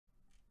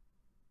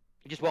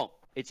It just won't.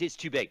 It's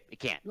too big. It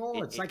can't.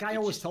 No, it's like I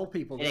always tell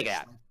people it ain't this. gonna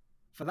happen.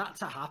 For that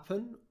to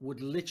happen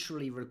would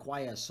literally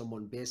require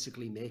someone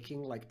basically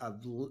making like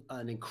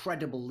an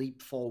incredible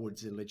leap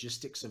forwards in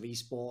logistics of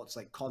esports,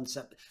 like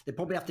concept. They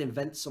probably have to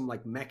invent some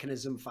like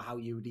mechanism for how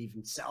you would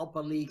even set up a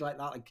league like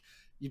that. Like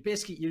you're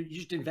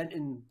just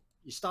inventing.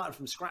 You started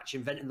from scratch,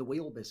 inventing the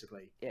wheel,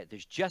 basically. Yeah,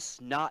 there's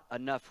just not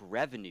enough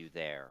revenue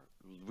there.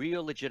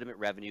 Real legitimate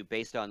revenue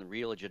based on the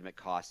real legitimate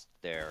costs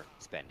they're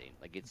spending.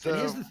 Like it's. And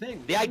here's the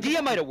thing: the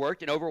idea might have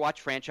worked in Overwatch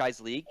franchise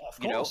league,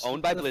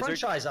 owned by Blizzard,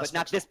 but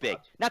not this big,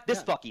 not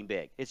this fucking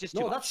big. It's just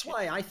too much. That's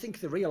why I think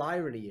the real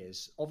irony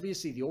is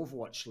obviously the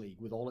Overwatch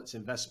League, with all its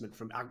investment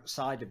from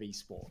outside of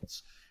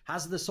esports,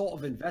 has the sort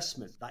of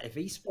investment that if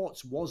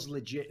esports was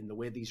legit in the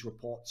way these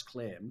reports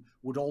claim,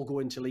 would all go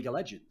into League of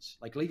Legends.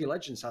 Like League of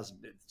Legends has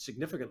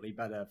significantly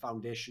better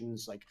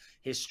foundations, like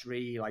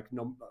history, like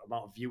amount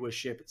of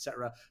viewership,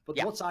 etc. But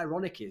what's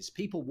ironic is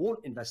people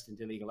won't invest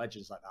into League of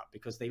Legends like that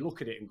because they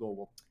look at it and go,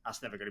 well,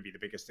 that's never going to be the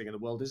biggest thing in the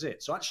world, is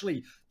it? So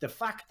actually, the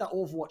fact that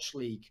Overwatch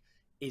League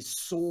is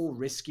so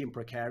risky and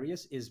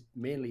precarious is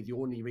mainly the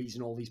only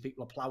reason all these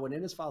people are plowing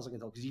in, as far as I can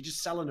tell, because you're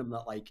just selling them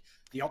that like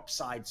the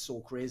upside's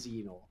so crazy,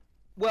 you know.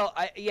 Well,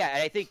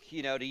 I think,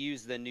 you know, to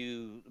use the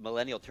new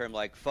millennial term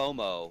like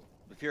FOMO,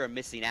 the fear of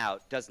missing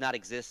out, does not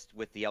exist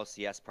with the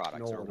LCS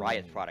products or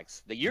Riot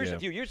products. A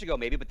few years ago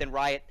maybe, but then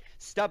Riot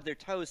stubbed their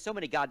toes so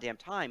many goddamn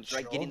times,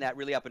 right? Getting that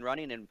really up and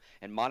running and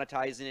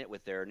monetizing it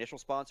with their initial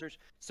sponsors.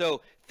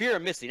 So fear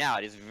of missing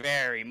out is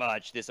very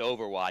much this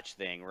Overwatch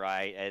thing,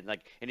 right?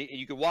 And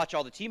you can watch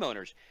all the team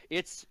owners.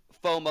 It's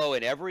FOMO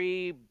in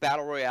every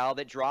battle royale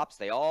that drops.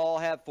 They all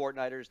have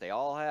Fortniters. They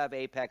all have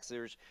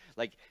Apexers.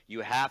 Like you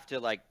have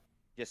to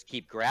just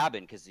keep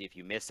grabbing, because if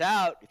you miss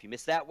out, if you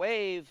miss that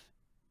wave,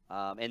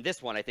 and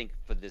this one, I think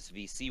for this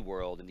VC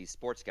world and these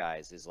sports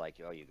guys is like,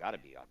 oh, you got to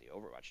be on the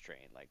Overwatch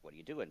train. Like, what are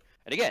you doing?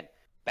 And again,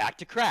 back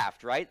to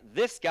Kraft, right?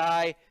 This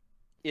guy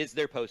is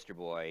their poster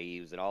boy.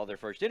 He was in all their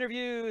first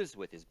interviews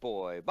with his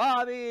boy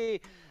Bobby,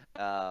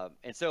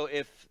 and so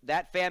if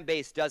that fan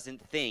base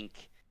doesn't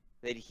think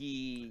that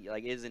he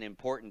isn't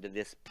important to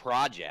this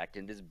project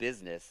and this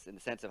business in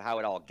the sense of how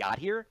it all got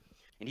here,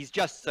 and he's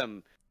just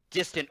some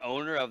distant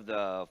owner of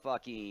the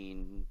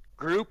fucking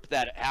group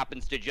that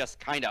happens to just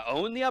kind of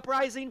own the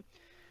uprising,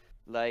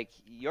 like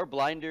your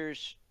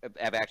blinders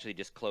have actually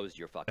just closed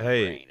your fucking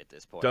brain at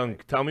this point.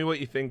 Dunk, tell me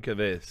what you think of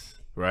this,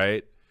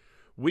 right?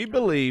 We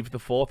believe the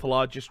fourth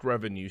largest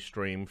revenue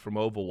stream from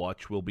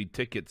Overwatch will be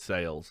ticket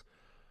sales.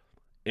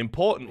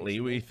 Importantly,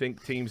 we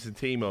think teams and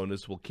team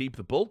owners will keep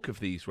the bulk of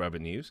these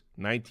revenues,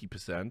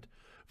 90%,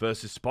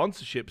 versus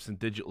sponsorships and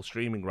digital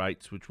streaming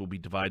rights, which will be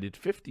divided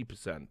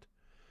 50%.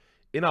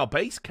 In our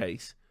base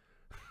case,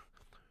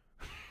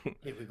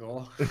 here we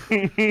go.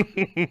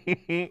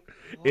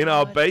 In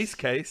our base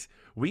case,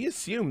 we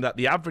assume that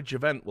the average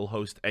event will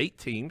host 8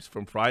 teams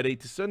from Friday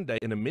to Sunday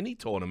in a mini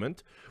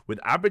tournament with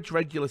average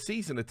regular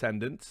season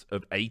attendance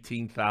of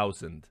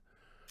 18,000.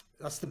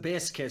 That's the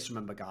base case,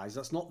 remember, guys.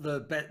 That's not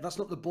the that's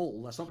not the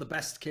bull. That's not the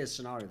best case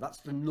scenario. That's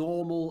the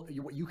normal,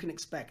 what you can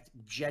expect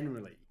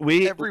generally.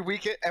 Every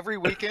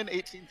weekend,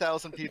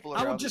 18,000 people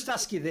around. I would just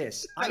ask you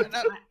this.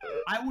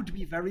 I would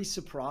be very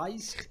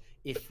surprised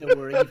if there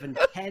were even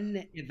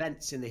 10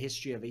 events in the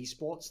history of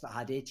esports that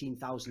had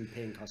 18,000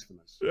 paying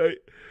customers. Right.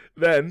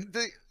 Then,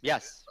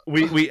 yes,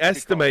 we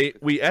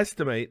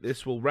estimate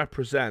this will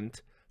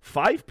represent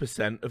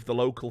 5% of the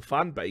local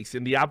fan base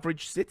in the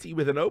average city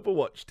with an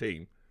Overwatch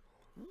team.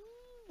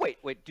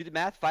 Wait, do the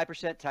math.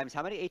 5% times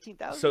how many?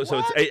 18,000? So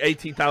it's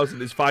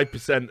 18,000 is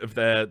 5% of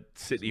their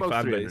city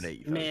fan base.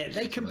 Mate,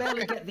 they can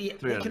barely get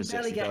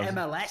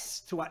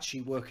MLS to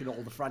actually work in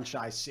all the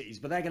franchise cities,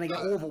 but they're going to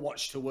get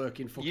Overwatch to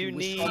work in fucking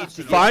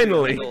Wisconsin.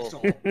 Finally.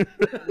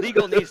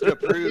 Legal needs to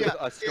approve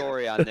a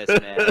story on this,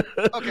 man.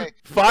 Okay.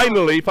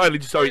 Finally,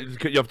 sorry to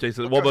cut you off,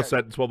 Jason. One more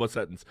sentence.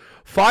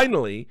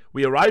 Finally,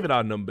 we arrive at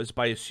our numbers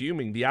by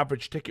assuming the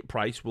average ticket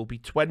price will be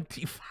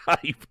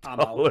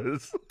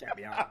 $25. Get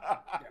me out.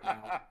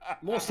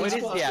 Most what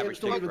is the average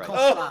don't even price?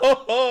 cost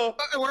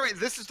that. Wait,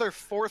 this is their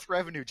 4th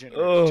revenue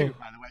generator, too,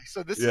 by the way.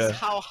 So this is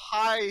how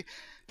high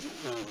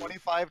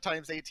 25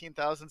 times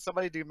 18,000.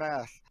 Somebody do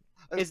math.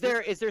 Is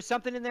there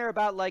something in there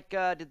about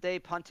did they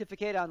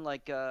pontificate on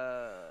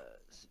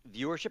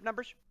viewership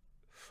numbers?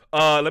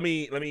 Let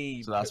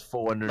me. So that's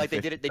 400. Like they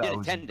did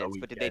attendance,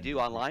 but did they do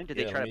online? Did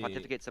they try to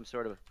pontificate some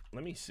sort of?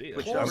 Let me see.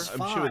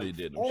 I'm sure they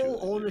did.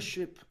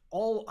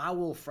 All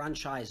our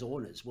franchise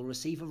owners will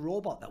receive a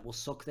robot that will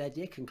suck their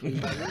dick and clean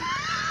their room.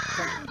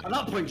 At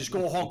that point, just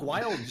go hog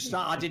wild and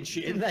start adding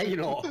shit in there, you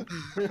know.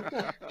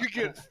 You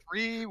get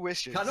 3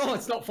 wishes. I know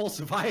it's not full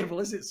survival,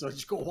 is it? So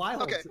just go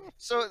wild. Okay,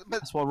 so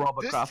that's what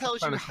Robert this Kraft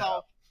tells you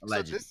how.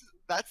 So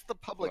that's the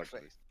public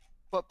face.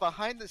 But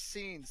behind the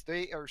scenes,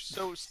 they are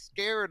so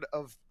scared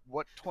of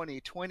what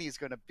 2020 is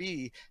going to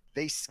be.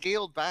 They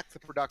scaled back the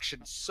production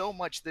so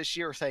much this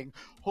year, saying,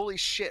 holy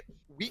shit,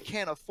 we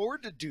can't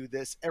afford to do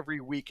this every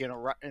week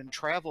and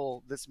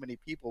travel this many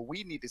people.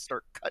 We need to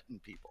start cutting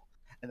people.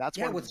 And that's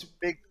one of the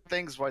big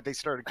things why they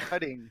started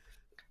cutting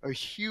a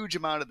huge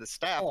amount of the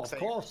staff. Oh, of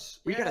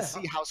course. We got to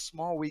see how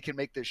small we can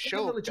make this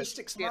show. The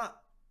logistics of that.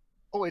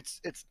 Oh,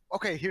 it's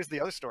okay. Here's the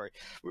other story.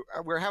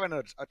 We're having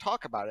a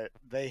talk about it.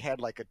 They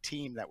had like a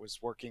team that was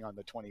working on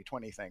the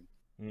 2020 thing.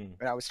 And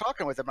I was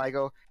talking with them. I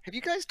go, "Have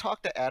you guys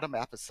talked to Adam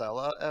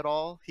Apicella at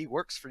all? He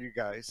works for you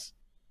guys."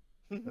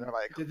 And they're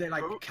like, "Did they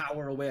like who?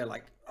 Cower away?"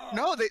 Like, oh,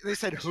 no, they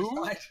said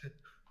who? And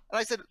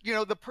I said,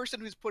 the person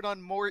who's put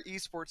on more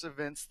esports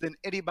events than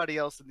anybody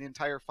else in the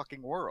entire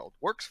fucking world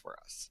works for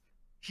us.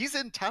 He's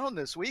in town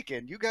this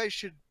weekend. You guys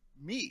should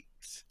meet.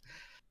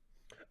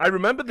 I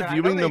remember the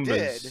viewing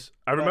numbers. Did,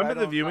 I remember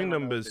the viewing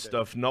numbers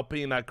stuff not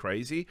being that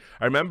crazy.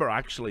 I remember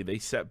actually they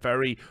set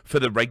for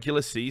the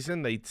regular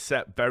season, they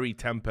set very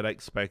tempered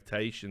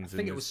expectations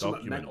in this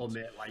document. Mental,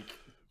 mate, like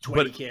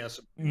 20K or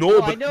something.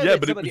 No, I know yeah, that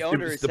but some of the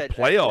owners the said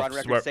playoffs on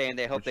record saying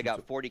they hope they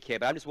got 40K,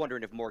 but I'm just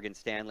wondering if Morgan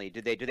Stanley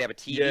do they have a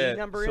TV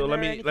number? So in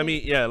let there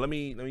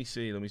me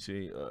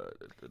see.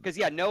 Because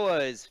Noah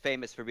is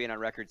famous for being on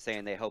record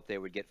saying they hope they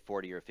would get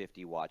 40 or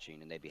 50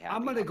 watching and they'd be happy.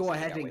 I'm gonna go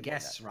ahead and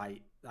guess,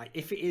 right? Like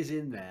if it is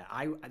in there,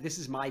 this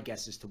is my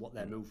guess as to what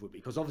their move would be,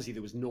 because obviously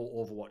there was no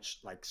Overwatch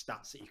like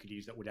stats that you could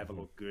use that would ever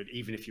look good,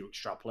 even if you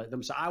extrapolate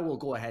them. So I will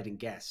go ahead and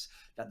guess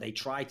that they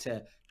try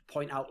to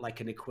point out like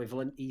an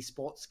equivalent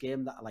esports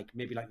game that like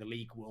maybe like the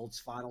League Worlds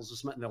Finals or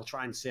something, and they'll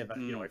try and say that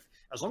if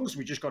as long as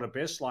we just got a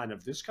baseline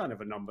of this kind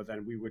of a number,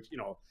 then we would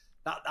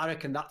that I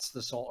reckon that's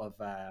the sort of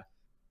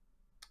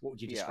what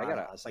would you describe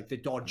it as, like the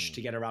dodge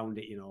to get around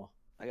it.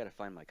 I gotta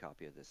find my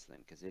copy of this thing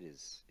because it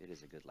is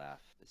a good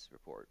laugh, this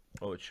report.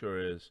 Oh, it sure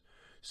is.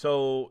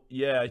 So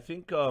yeah, I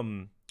think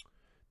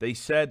they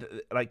said,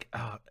 like,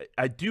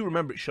 I do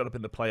remember it showed up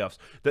in the playoffs.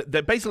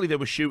 That basically they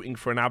were shooting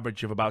for an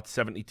average of about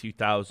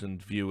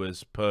 72,000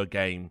 viewers per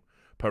game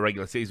per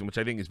regular season, which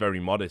I think is very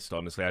modest,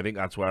 honestly. I think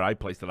that's where I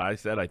placed it. I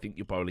said I think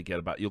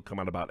you'll come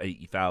out about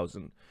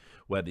 80,000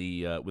 where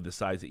with the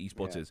size that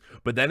esports is.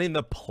 But then in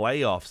the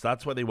playoffs,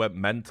 that's where they went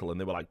mental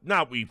and they were like,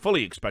 "Now we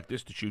fully expect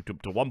this to shoot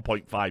up to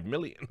 1.5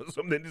 million or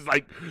something." It's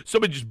like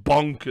something just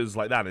bonkers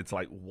like that. It's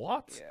like,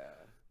 what? Yeah.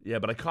 Yeah,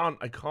 but I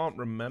can't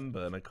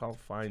remember and I can't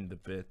find the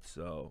bit.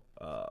 So,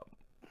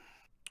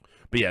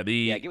 but yeah,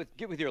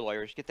 get with your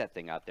lawyers, get that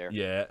thing out there.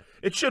 Yeah,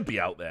 it should be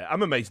out there.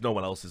 I'm amazed no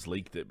one else has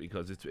leaked it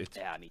because it's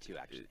yeah, me too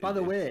actually. By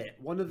the way,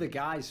 one of the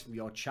guys from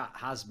your chat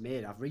has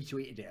made, I've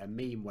retweeted it, a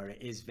meme where it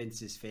is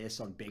Vince's face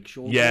on Big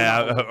Show.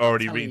 Yeah, I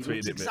already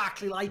retweeted it.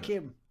 Exactly like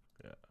him.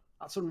 Yeah,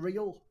 that's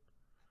unreal.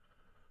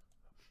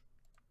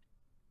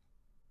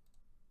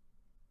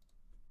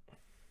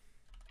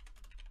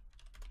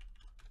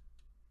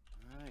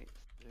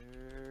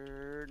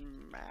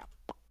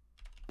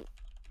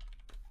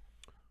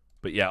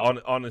 But yeah,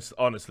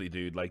 honestly,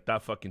 dude, like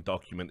that fucking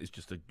document is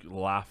just a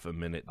laugh a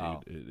minute, dude.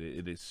 Oh.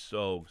 It is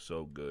so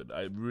good.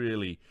 I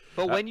really.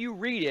 But when you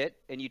read it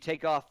and you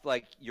take off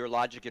like your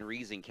logic and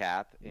reason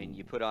cap and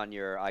you put on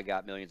your "I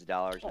got millions of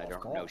dollars and I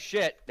don't know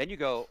shit," then you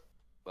go,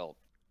 well,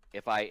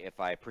 if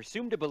I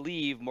presume to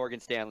believe Morgan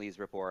Stanley's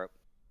report,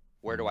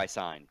 where do I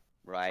sign?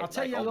 Right? I'll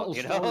tell you a little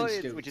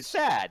story, which is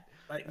sad.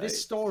 Like,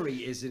 this story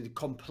is a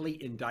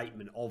complete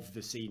indictment of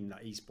the scene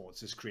that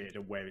esports has created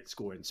and where it's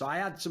going. So I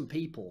had some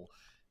people.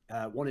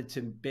 Wanted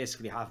to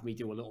basically have me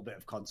do a little bit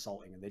of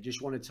consulting, and they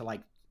just wanted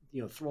to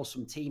throw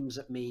some teams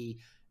at me,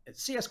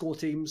 CS:GO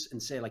teams,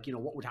 and say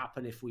what would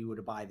happen if we were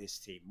to buy this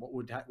team?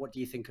 What do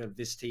you think of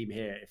this team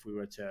here if we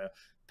were to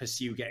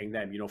pursue getting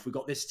them? If we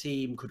got this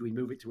team, could we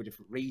move it to a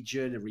different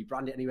region and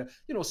rebrand it anywhere?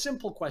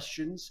 Simple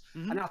questions.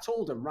 And I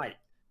told them, right,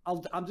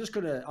 I'm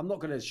not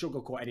gonna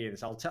sugarcoat any of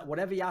this.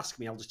 Whatever you ask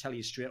me, I'll just tell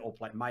you straight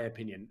up, like my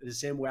opinion, the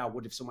same way I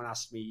would if someone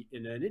asked me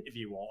in an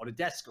interview or on a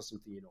desk or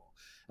something,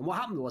 And what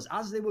happened was,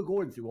 as they were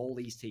going through all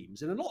these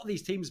teams, and a lot of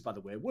these teams, by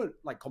the way, weren't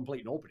like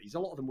complete nobodies. A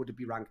lot of them would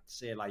be ranked,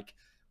 say, like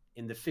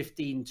in the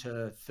 15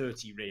 to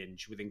 30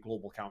 range within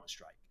global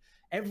Counter-Strike.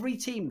 Every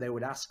team they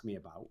would ask me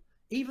about,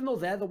 even though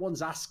they're the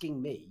ones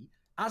asking me,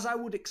 as I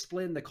would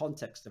explain the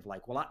context of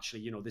like, well,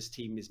 actually, this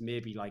team is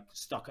maybe like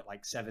stuck at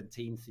like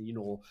 17th,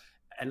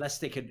 and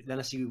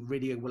unless you're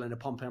really willing to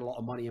pump in a lot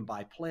of money and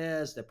buy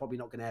players, they're probably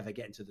not going to ever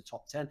get into the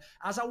top 10.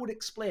 As I would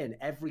explain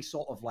every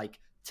sort of like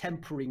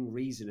tempering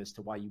reason as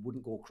to why you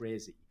wouldn't go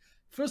crazy.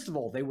 First of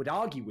all, they would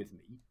argue with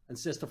me and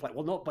say stuff like,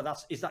 well, no,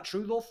 but is that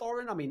true though,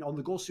 Thorin? I mean, on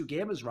the Gosu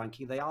Gamers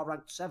ranking, they are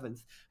ranked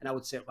 7th. And I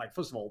would say, like,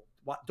 first of all,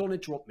 don't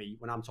interrupt me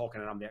when I'm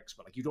talking and I'm the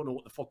expert. Like, you don't know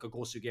what the fuck a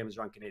Gosu Gamers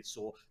ranking is,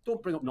 so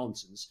don't bring up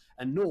nonsense.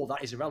 And no,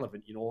 that is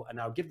irrelevant, and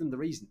I'll give them the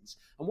reasons.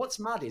 And what's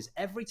mad is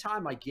every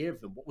time I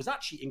gave them what was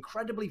actually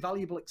incredibly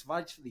valuable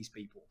advice for these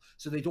people,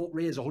 so they don't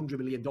raise $100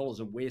 million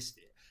and waste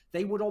it,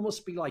 they would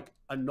almost be like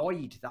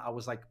annoyed that I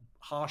was like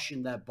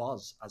harshing their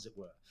buzz, as it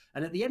were.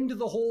 And at the end of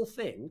the whole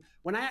thing,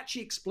 when I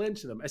actually explained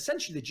to them,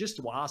 essentially the gist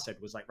of what I said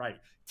was like, right,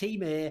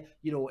 Team A,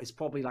 is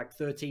probably like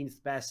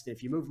 13th best.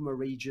 If you move them a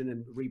region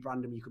and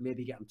rebrand them, you could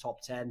maybe get them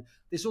top 10.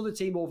 This other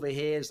team over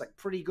here is like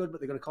pretty good, but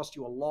they're going to cost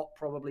you a lot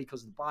probably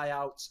because of the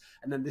buyouts.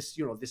 And then this,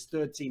 this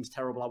third team's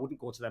terrible. I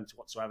wouldn't go to them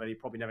whatsoever. They're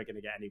probably never going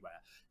to get anywhere.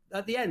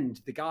 At the end,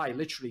 the guy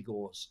literally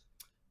goes,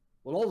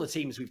 well, all the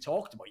teams we've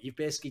talked about, you've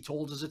basically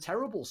told us are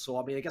terrible. So,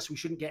 I mean, I guess we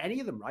shouldn't get any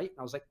of them, right? And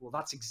I was like, well,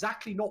 that's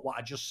exactly not what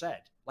I just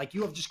said. Like,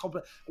 you have just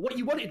what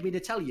you wanted me to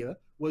tell you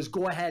was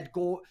go ahead,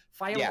 go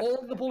fire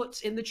all the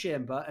bullets in the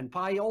chamber and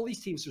buy all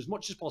these teams for as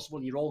much as possible,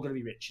 and you're all going to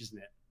be rich, isn't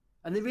it?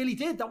 And they really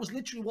did. That was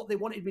literally what they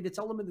wanted me to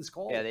tell them in this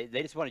call. Yeah,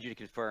 they just wanted you to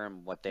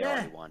confirm what they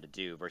already wanted to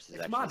do versus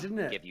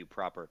actually give you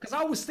proper. Because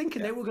I was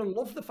thinking they were going to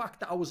love the fact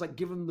that I was like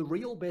giving them the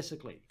real,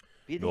 basically.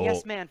 Be the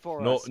yes man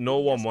for us. No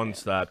one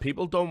wants that.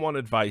 People don't want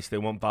advice. They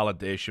want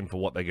validation for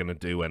what they're going to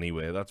do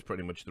anyway. That's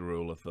pretty much the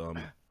rule of thumb.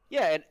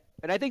 Yeah,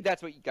 and I think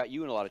that's what got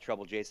you in a lot of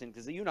trouble, Jason,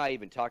 because you and I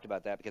even talked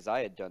about that because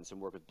I had done some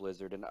work with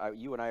Blizzard, and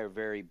you and I are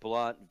very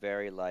blunt,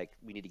 very like,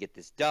 we need to get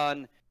this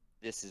done.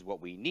 This is what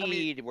we need. I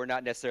mean, we're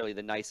not necessarily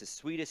the nicest,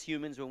 sweetest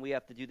humans when we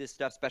have to do this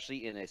stuff,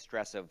 especially in a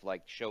stress of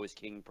like show is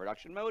king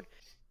production mode.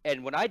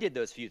 And when I did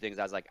those few things,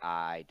 I was like,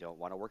 I don't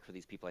want to work for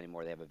these people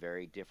anymore. They have a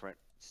very different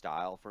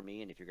style for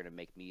me. And if you're going to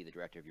make me the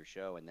director of your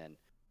show and then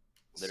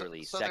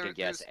literally second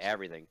guess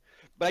everything.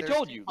 But I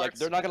told you, like,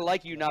 they're not going to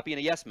like you not being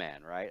a yes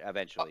man, right?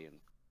 Eventually.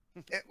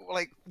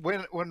 Like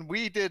when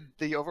we did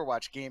the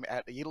Overwatch game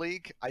at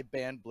E-League, I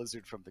banned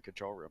Blizzard from the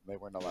control room. They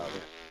weren't allowed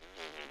it.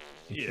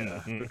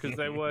 Yeah, because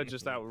they were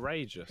just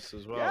outrageous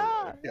as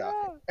well. Yeah.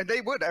 And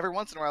they would every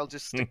once in a while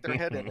just stick their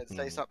head in and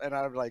say something, and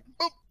I'd be like,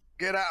 "Boop,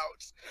 get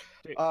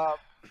out."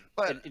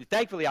 And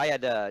thankfully, I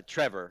had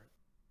Trevor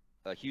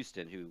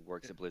Houston, who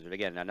works at Blizzard.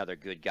 Again, another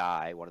good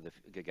guy, one of the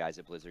good guys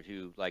at Blizzard,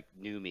 who like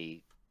knew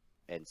me,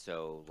 and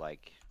so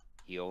like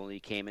he only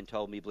came and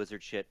told me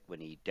Blizzard shit when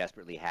he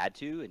desperately had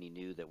to, and he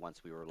knew that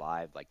once we were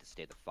live, like to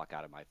stay the fuck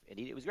out of my. And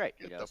it was great,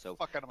 you know. So,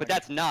 but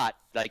that's not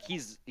like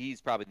he's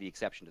probably the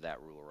exception to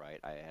that rule, right?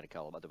 I had a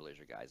couple of other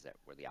Blizzard guys that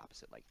were the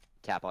opposite, like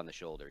tap on the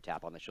shoulder. It's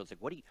like,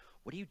 what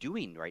are you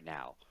doing right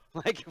now?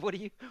 Like, what are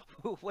you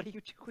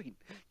doing?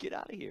 Get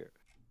out of here.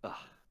 Ugh.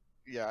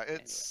 Yeah,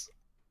 it's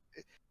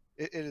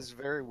it is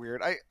very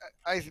weird.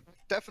 I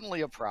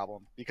definitely a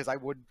problem because I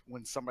would,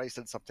 when somebody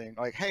said something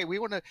like, "Hey, we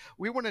want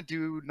to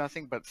do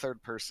nothing but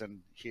third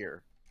person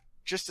here,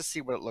 just to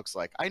see what it looks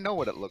like." I know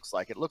what it looks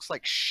like. It looks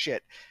like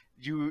shit.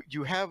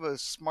 You have a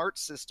smart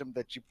system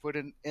that you put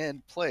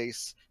in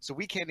place, so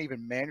we can't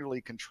even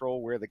manually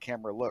control where the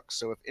camera looks.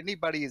 So if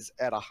anybody is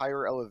at a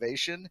higher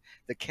elevation,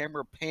 the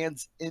camera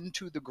pans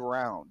into the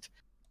ground.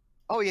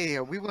 Oh yeah,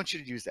 we want you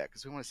to use that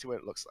because we want to see what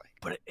it looks like.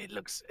 But it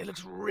looks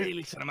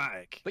really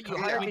cinematic. But you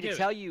hired me to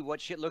tell you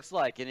what shit looks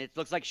like, and it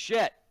looks like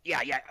shit.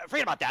 Yeah,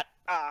 forget about that.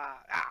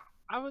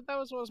 That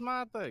was what was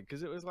mad though,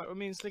 because it was like when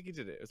me and Slicky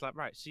did it. It was like,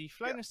 right, so you've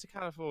flown us to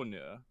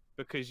California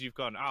because you've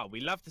gone, oh,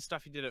 we love the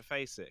stuff you did at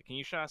Face It. Can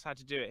you show us how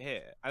to do it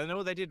here? And then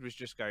all they did was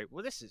just go,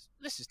 well, this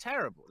is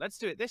terrible. Let's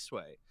do it this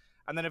way.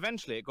 And then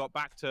eventually it got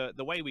back to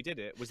the way we did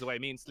it was the way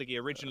me and Sliggy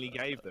originally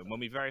gave them when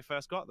we very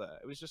first got there.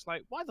 It was just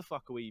like, why the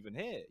fuck are we even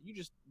here? You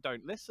just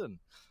don't listen.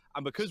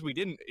 And because we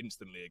didn't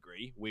instantly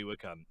agree, we were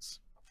cunts.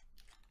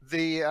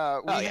 We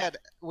had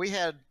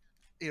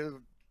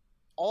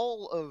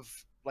all of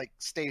like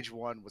stage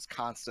one was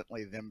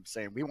constantly them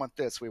saying, we want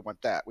this, we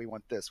want that, we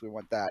want this, we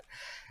want that.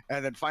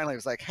 And then finally it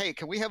was like, hey,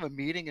 can we have a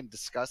meeting and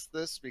discuss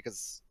this?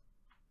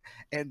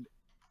 And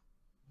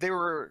there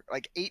were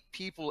like 8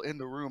 people in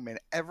the room, and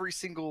every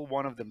single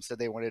one of them said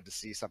they wanted to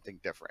see something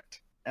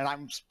different. And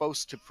I'm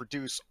supposed to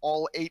produce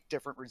all 8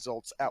 different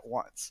results at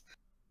once.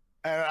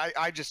 And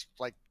I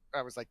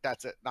was like,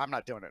 that's it. I'm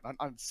not doing it.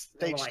 On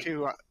stage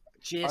 2.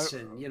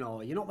 Jason, you're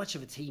not much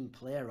of a team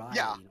player, are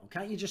you?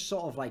 Can't you just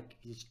sort of like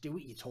just do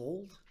what you're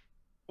told?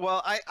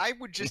 Well, I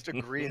would just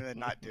agree and then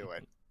not do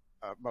it.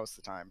 Most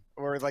of the time,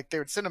 or like they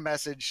would send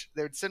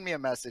me a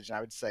message and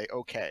I would say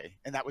okay,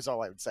 and that was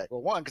all I would say.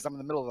 Well, one, because I'm in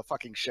the middle of a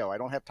fucking show, I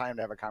don't have time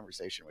to have a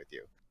conversation with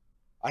you.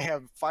 I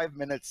have 5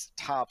 minutes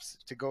tops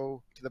to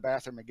go to the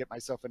bathroom and get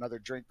myself another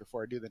drink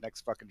before I do the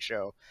next fucking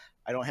show.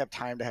 I don't have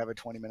time to have a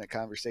 20-minute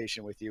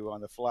conversation with you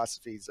on the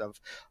philosophies of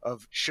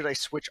should I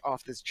switch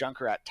off this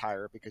Junkrat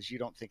tire because you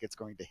don't think it's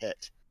going to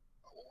hit.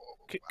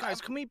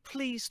 Guys, can we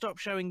please stop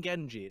showing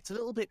Genji? It's a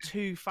little bit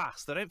too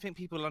fast. I don't think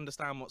people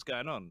understand what's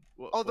going on.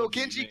 Although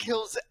Genji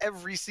kills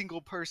every single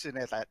person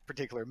at that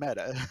particular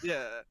meta.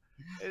 Yeah.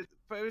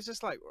 But it was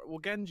just like, well,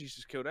 Genji's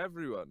just killed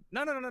everyone.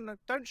 No.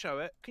 Don't show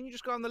it. Can you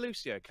just go on the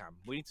Lucio cam?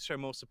 We need to show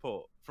more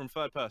support. From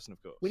third person,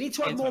 of course. We need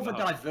to have more of a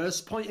diverse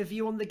point of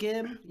view on the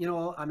game.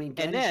 I mean,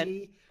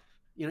 Genji,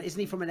 isn't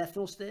he from an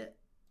ethno state?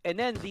 And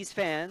then these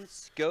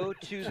fans go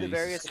to the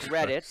various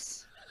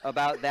Reddits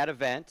about that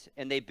event,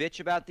 and they bitch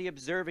about the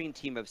observing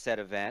team of said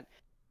event,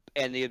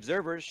 and the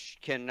observers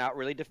cannot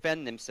really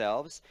defend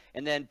themselves.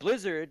 And then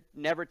Blizzard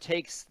never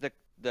takes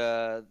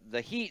the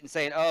heat and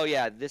saying, oh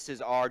yeah, this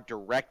is our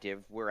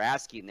directive, we're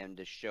asking them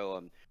to show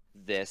them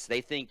this.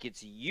 They think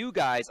it's you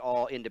guys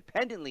all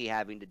independently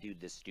having to do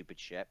this stupid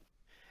shit,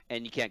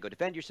 and you can't go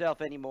defend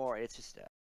yourself anymore. It's just